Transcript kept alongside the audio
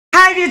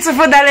Hi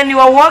beautiful darling, you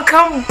are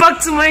welcome back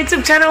to my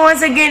YouTube channel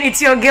once again.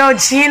 It's your girl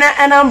Gina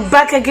and I'm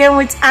back again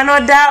with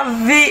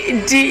another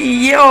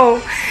video.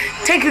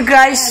 Thank you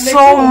guys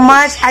so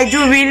much. I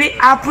do really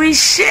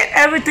appreciate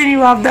everything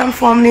you have done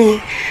for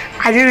me.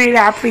 I do really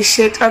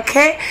appreciate.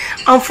 Okay,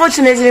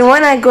 unfortunately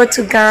when I go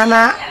to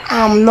Ghana,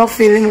 I'm not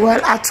feeling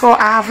well at all.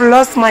 I have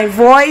lost my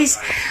voice.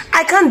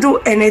 I can't do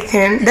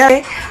anything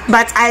there,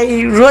 but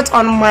I wrote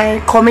on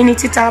my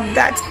community tab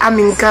that I'm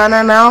in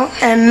Ghana now,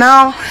 and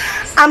now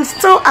I'm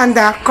still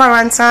under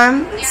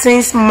quarantine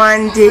since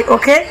Monday.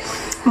 Okay,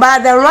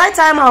 but at the right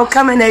time I'll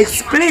come and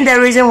explain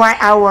the reason why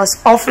I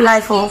was off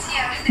live for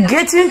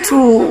getting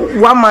to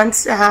 1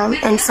 month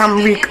and some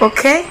week.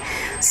 Okay,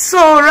 so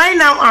right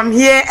now I'm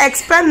here,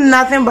 expect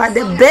nothing but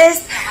the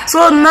best.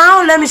 So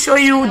now let me show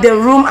you the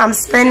room I'm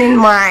spending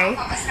my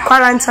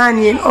quarantine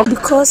in.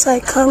 Because I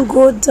can't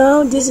go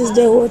down, this is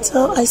the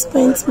hotel I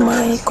spent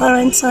my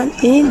quarantine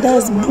in.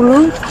 That's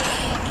Blue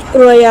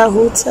Royal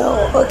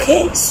Hotel.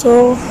 Okay,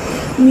 so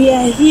we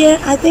are here.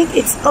 I think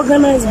it's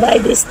organized by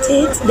the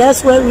state.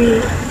 That's where we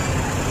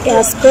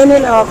are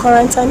spending our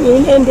quarantine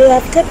in, and they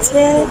have kept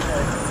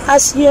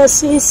us here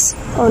since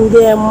on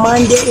the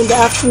Monday in the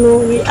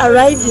afternoon. We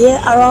arrived here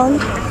around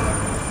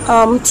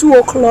 2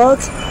 o'clock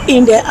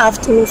in the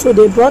afternoon, so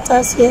they brought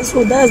us here.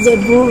 So that's the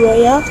Blue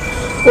Royal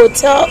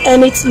Hotel,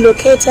 and it's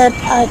located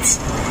at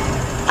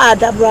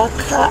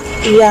Adabraka.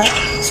 Yeah,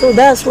 so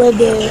that's where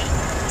the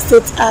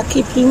states are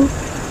keeping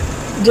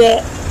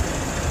the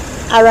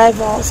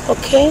arrivals,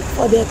 okay,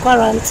 for the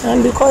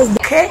quarantine. Because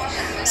okay,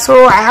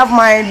 so I have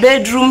my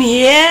bedroom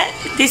here.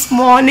 This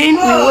morning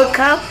we woke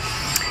up,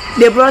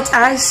 they brought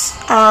us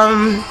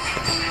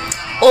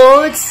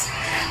oats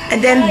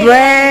and then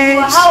bread,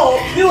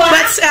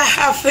 but I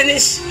have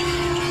finished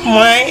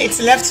mine.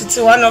 It's left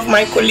to one of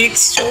my colleagues.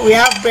 So we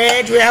have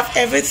bread, we have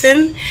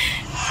everything.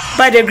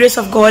 By the grace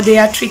of God, they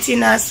are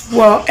treating us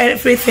well.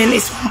 Everything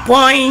is on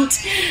point.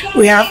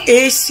 We have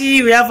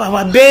AC, we have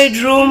our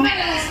bedroom,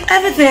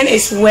 everything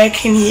is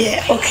working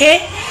here.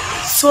 Okay,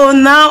 so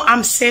now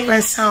I'm safe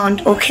and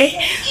sound. Okay,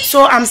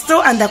 so I'm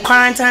still under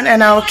quarantine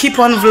and I'll keep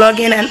on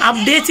vlogging and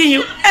updating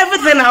you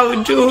everything I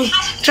will do.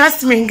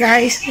 Trust me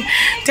guys,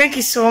 thank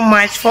you so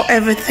much for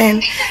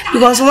everything,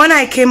 because when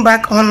I came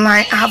back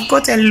online I have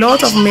got a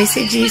lot of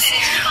messages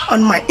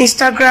on my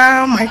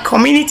Instagram, my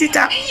community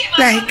tab,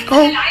 like,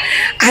 oh,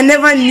 I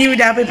never knew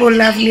that people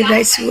love me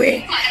this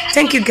way.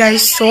 Thank you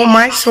guys so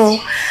much. So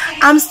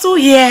I'm still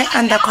here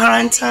under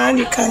quarantine.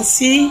 You can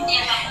see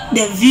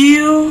the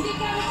view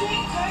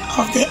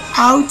of the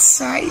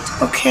outside,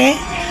 okay,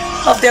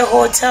 of the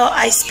hotel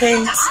I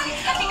spent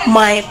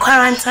my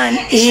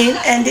quarantine in,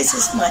 and this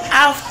is my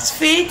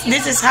outfit.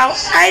 This is how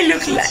I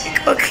look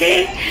like.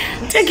 Okay,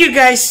 thank you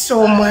guys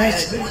so much.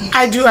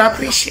 I do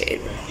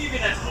appreciate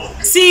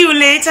it. See you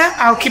later.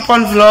 I'll keep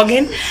on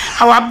vlogging.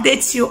 I'll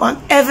update you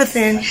on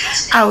everything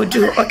I will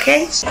do.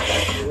 Okay,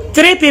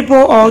 3 people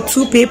or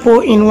 2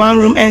 people in one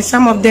room, and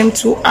some of them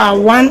too are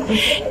one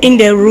in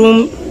the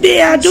room.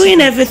 They are doing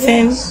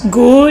everything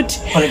good,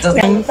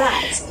 and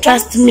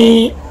trust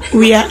me,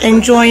 we are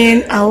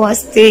enjoying our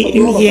stay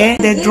in here.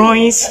 The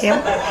drawings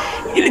here,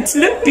 it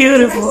looks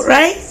beautiful,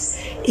 right?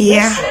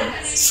 Yeah,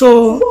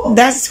 so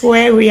that's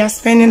where we are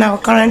spending our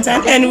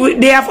quarantine,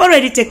 and they have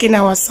already taken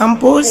our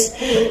samples.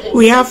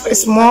 We have a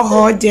small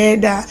hall there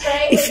that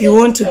if you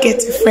want to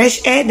get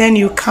fresh air, then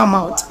you come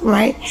out,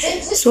 right?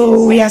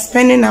 So we are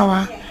spending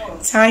our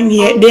time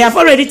here. They have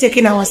already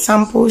taken our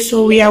samples,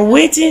 so we are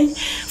waiting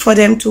for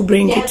them to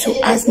bring it to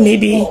us.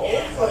 Maybe,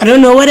 I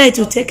don't know whether it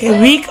will take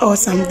a week or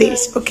some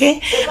days. Okay,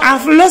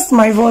 I've lost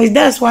my voice,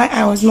 that's why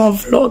I was not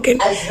vlogging,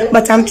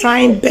 but I'm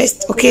trying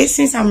best. Okay,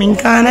 since I'm in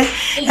Ghana,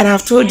 and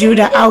I've told you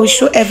that I will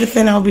show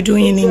everything I'll be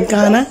doing in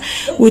Ghana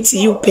with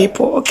you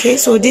people. Okay,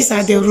 so these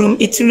are the room.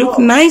 It look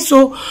nice,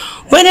 so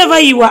whenever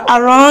you are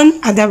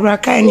around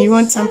Adabraka and you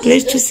want some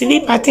place to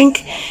sleep, I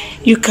think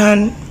you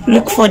can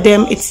look for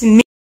them. It's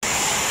neat.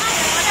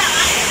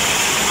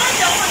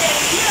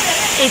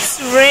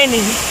 It's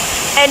raining,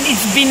 and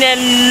it's been a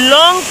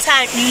long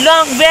time,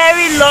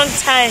 very long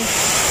time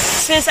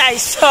since I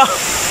saw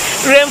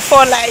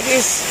rainfall like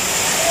this.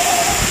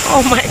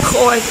 Oh my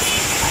God.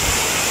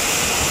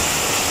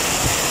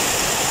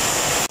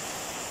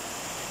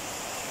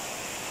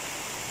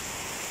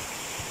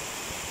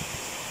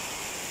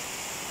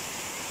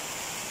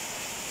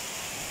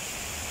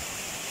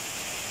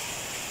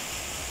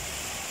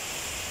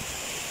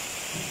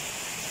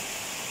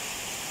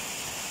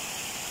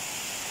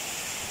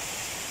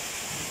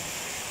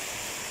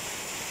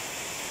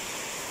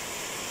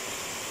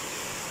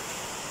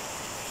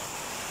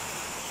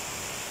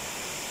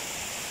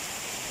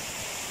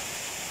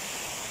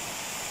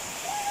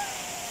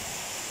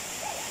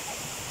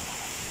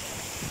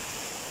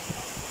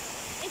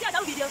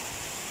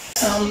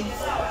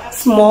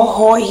 Small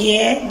hall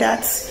here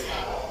that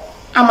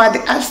I'm at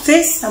the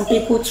upstairs. Some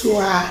people too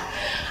are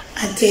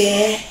at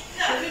the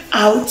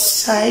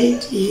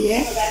outside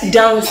here.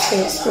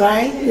 Downstairs,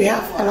 right, we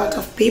have a lot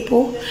of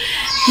people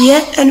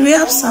here, and we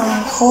have some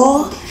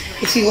hall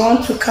if you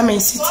want to come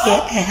and sit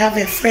here and have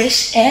a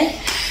fresh air.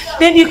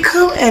 Then you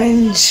come and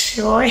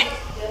enjoy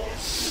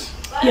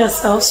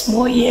yourself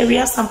small here. We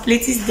have some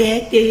places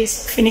there, they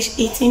finished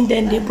eating,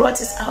 then they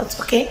brought it out,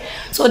 okay,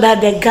 so that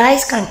the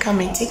guys can come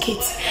and take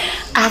it.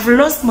 I've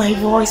lost my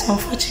voice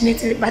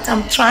unfortunately, but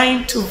I'm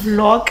trying to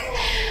vlog.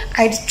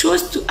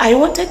 I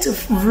wanted to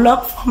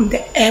vlog from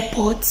the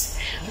airport,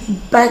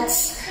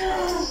 but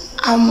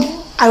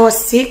I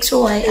was sick,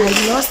 so I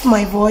lost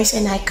my voice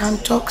and I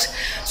can't talk,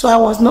 so I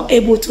was not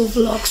able to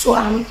vlog. So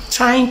I'm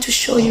trying to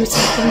show you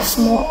something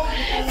small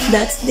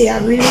that they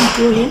are really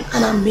doing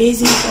an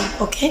amazing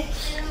job, okay.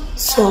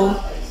 So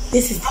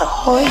this is the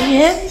hall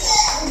here,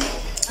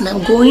 and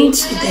I'm going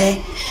to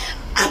the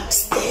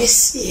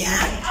upstairs.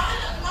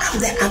 I'm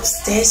the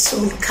upstairs, so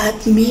look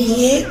at me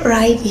here,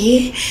 right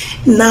here.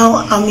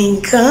 Now I'm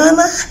in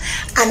Ghana,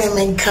 and I'm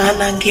a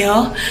Ghana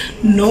girl.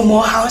 No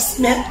more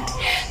housemate,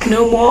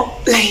 no more,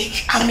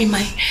 like, I'm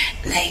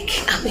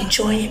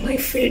enjoying my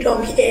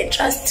freedom here.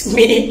 Trust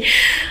me,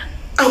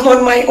 I'm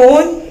on my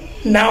own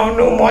now.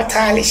 No more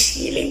Tali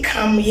Shili,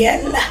 come here,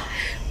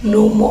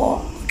 no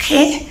more,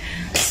 okay.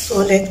 So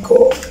let's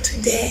go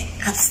to the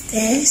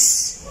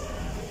upstairs.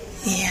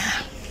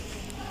 Yeah,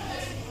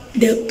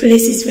 the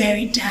place is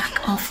very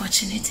dark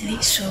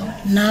unfortunately, so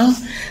now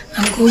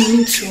I'm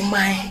going to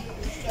my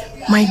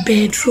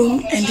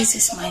bedroom, and this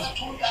is my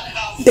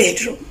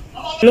bedroom.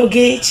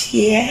 Luggage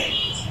here.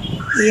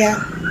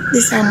 Yeah,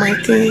 these are my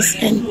things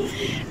and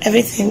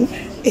everything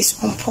is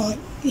on point.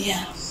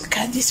 Yeah, look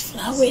at these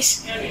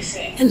flowers,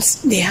 and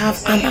they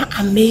have an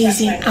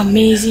amazing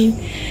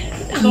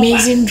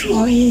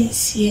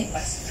drawings here.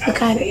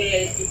 Look at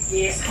it,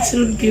 it's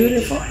so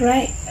beautiful,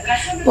 right?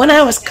 When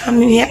I was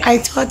coming here, I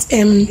thought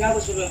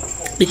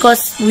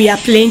because we are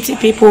plenty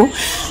people,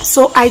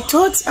 so I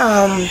thought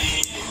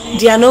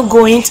they are not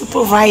going to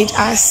provide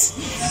us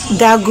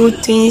that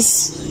good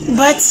things,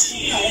 but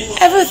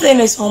everything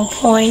is on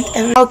point,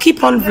 and I'll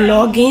keep on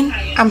vlogging.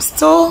 I'm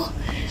still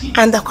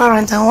under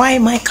quarantine. Why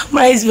my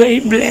camera is very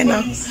blurry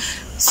now?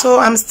 So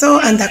I'm still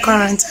under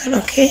quarantine,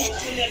 okay,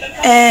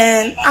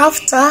 and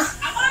after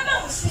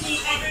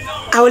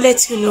I will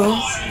let you know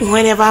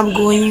whenever I'm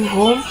going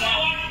home.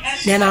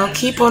 Then I'll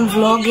keep on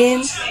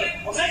vlogging,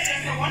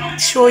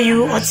 show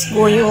you what's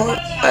going on,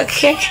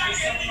 okay.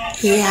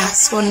 Yeah,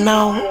 so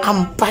now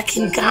I'm back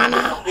in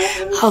Ghana.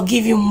 I'll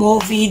give you more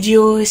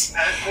videos.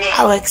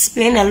 I'll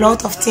explain a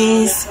lot of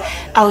things.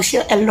 I'll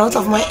share a lot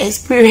of my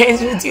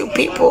experience with you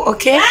people,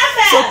 okay?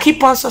 So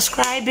keep on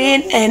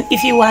subscribing, and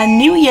if you are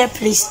new here,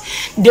 please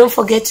don't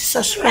forget to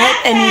subscribe.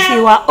 And if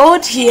you are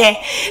old here,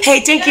 hey,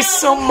 thank you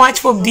so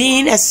much for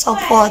being a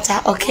supporter,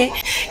 okay?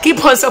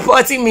 Keep on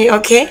supporting me,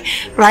 okay?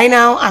 Right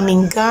now I'm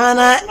in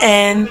Ghana,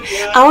 and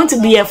I want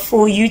to be a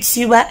full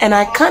YouTuber, and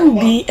I can't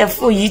be a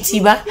full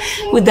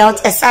YouTuber without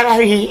a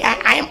salary.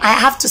 I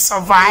have to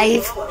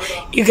survive,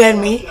 you get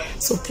me?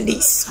 So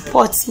please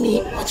support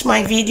me, watch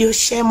my video,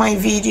 share my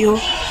video,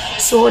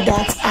 so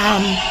that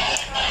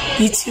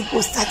YouTube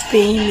will start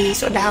paying me,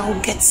 so that I will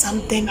get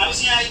something.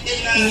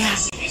 Yeah,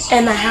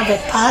 and I have a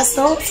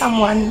parcel.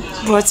 Someone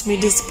brought me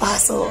this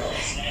parcel,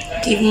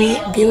 give me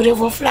a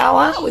beautiful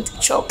flower with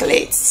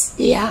chocolates.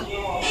 Yeah,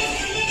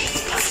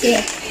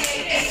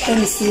 let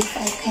me see if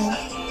I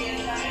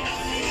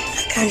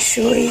can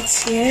show it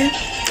here.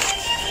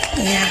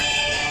 Yeah,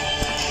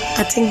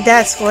 I think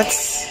that's what,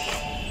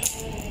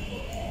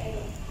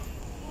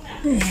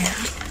 yeah,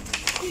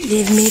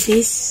 gave me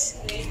this,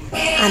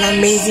 an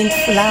amazing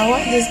flower,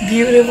 this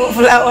beautiful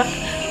flower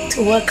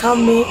to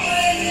welcome me.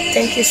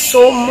 Thank you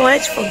so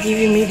much for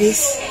giving me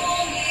this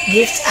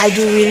gift. I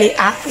do really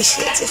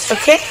appreciate it,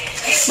 okay?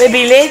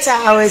 Maybe later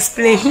I'll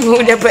explain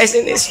who the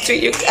person is to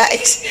you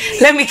guys.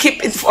 Let me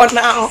keep it for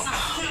now,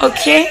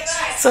 okay?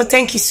 So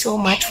thank you so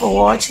much for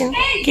watching.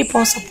 Keep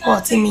on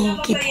supporting me,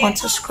 keep on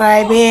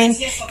subscribing,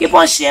 keep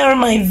on sharing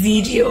my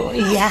video.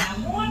 Yeah,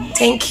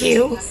 thank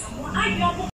you.